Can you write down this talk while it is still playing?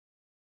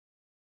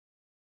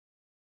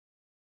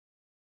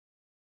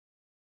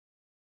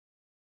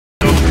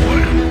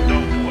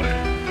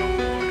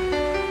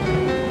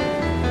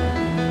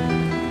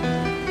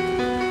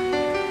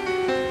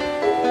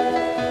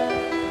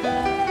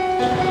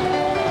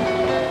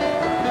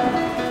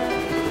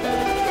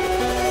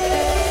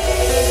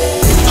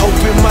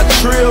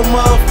trill,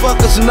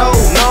 motherfuckers know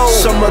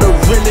some of the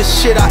realest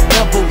shit I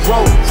ever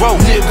wrote.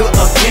 Nigga,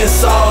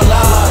 against all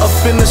odds.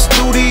 Up in the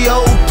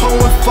studio,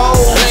 pouring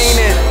foes.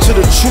 Leaning to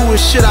the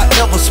truest shit I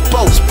ever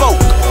spoke.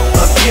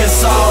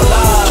 Against all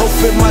odds.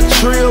 Hoping my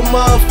trill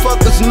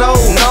motherfuckers know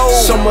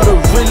some of the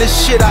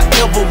realest shit I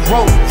ever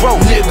wrote.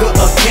 Nigga,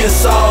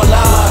 against all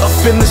odds.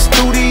 Up in the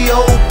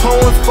studio,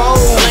 pouring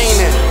foes.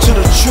 Leaning to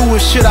the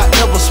truest shit I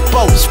ever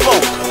spoke.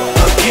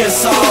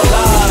 Against all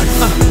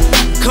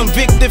odds.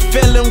 Convicted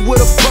felon with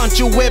a bunch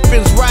of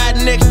weapons,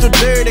 riding extra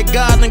dirty.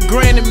 God done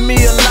granted me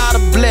a lot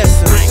of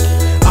blessings.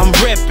 I'm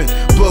reppin',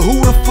 but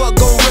who the fuck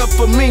gon' rep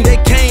for me? They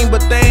came,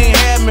 but they ain't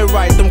had me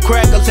right. Them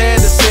crackers had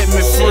to set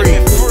me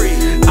free.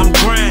 I'm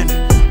grinding,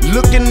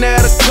 looking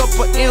at a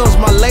couple M's.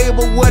 My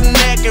label wasn't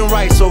acting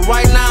right, so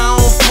right now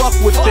I don't fuck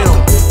with them.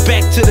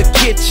 Back to the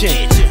kitchen,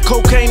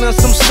 cocaine and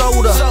some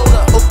soda.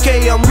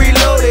 Okay, I'm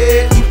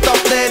reloaded. You thought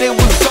that it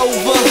was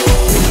over?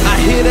 I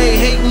hear they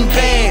hating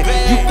bad.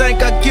 You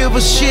think I give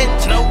a shit?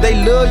 They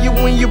love you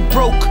when you're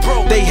broke.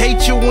 They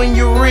hate you when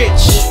you're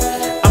rich.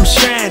 I'm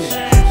shining,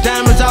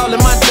 diamonds all in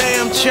my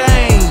damn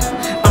chain.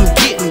 I'm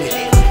getting it,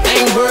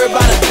 ain't worried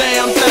about a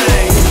damn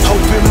thing.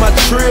 Hoping my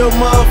trill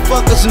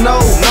motherfuckers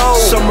know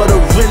some of the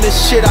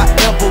realest shit I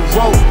ever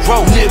wrote.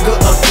 Nigga,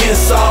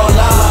 against all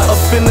odds.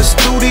 Up in the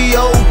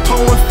studio,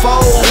 pouring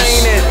foes.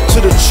 Leaning to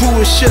the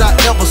truest shit I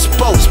ever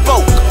spoke.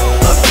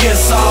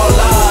 Against all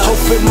odds.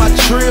 Hoping my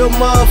trill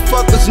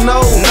motherfuckers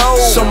know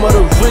some of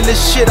the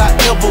realest shit I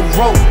ever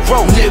wrote.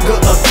 Nigga,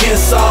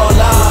 against all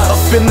odds.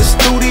 Up in the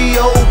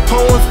studio,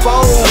 pouring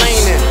foes.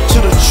 Leaning to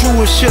the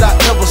truest shit I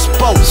ever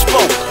spoke.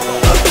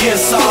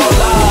 Against all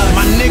odds.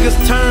 My niggas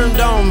turned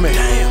on me,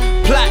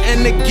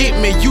 plotting to get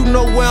me. You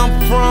know where I'm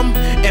from,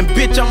 and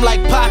bitch, I'm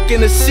like Pac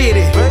in the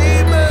city.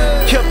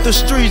 Kept the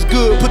streets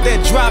good, put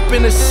that drop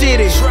in the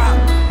city.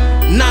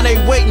 Now they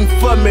waiting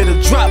for me to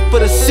drop for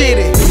the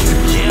city.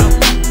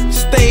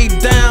 Stayed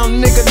down,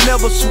 nigga,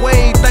 never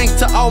swayed. Thanks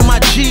to all my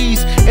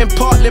G's and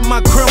partly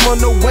my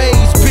criminal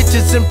ways.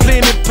 Bitches and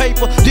plenty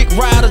paper, dick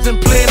riders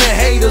and plenty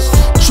haters.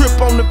 Trip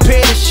on the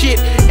petty shit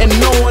and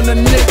knowing a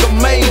nigga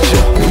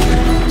major.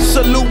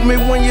 Salute me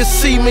when you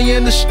see me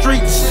in the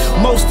streets.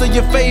 Most of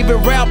your favorite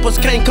rappers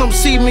can't come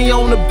see me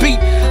on the beat.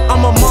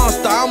 I'm a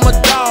monster, I'm a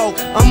dog,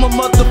 I'm a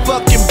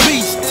motherfucking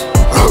beast.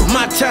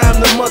 My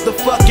time to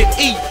motherfucking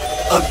eat.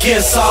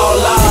 Against all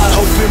odds.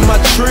 Hoping my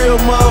trill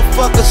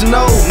motherfuckers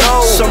know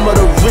some of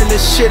the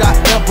realest shit I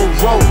ever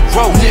wrote.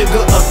 Nigga,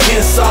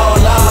 against all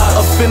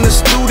odds. Up in the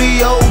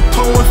studio,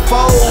 pouring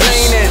foes.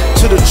 Leaning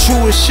to the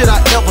truest shit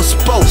I ever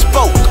spoke.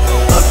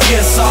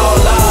 Against all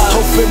odds.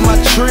 Hoping my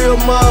trill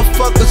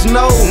motherfuckers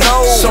know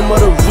some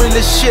of the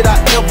realest shit I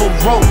ever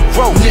wrote.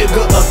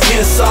 Nigga,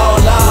 against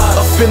all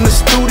odds. Up in the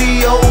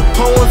studio,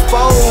 pouring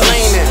foes.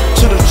 Leaning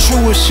to the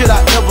truest shit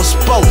I ever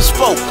spoke.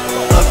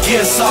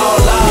 Against all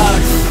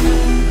odds.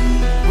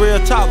 Real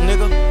talk,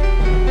 nigga.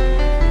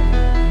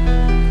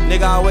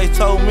 Nigga always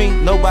told me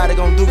nobody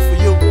gon' do for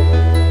you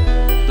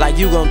like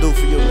you gon' do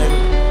for you,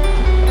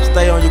 nigga.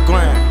 Stay on your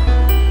grind.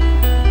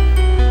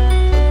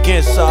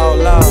 Against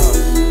all odds.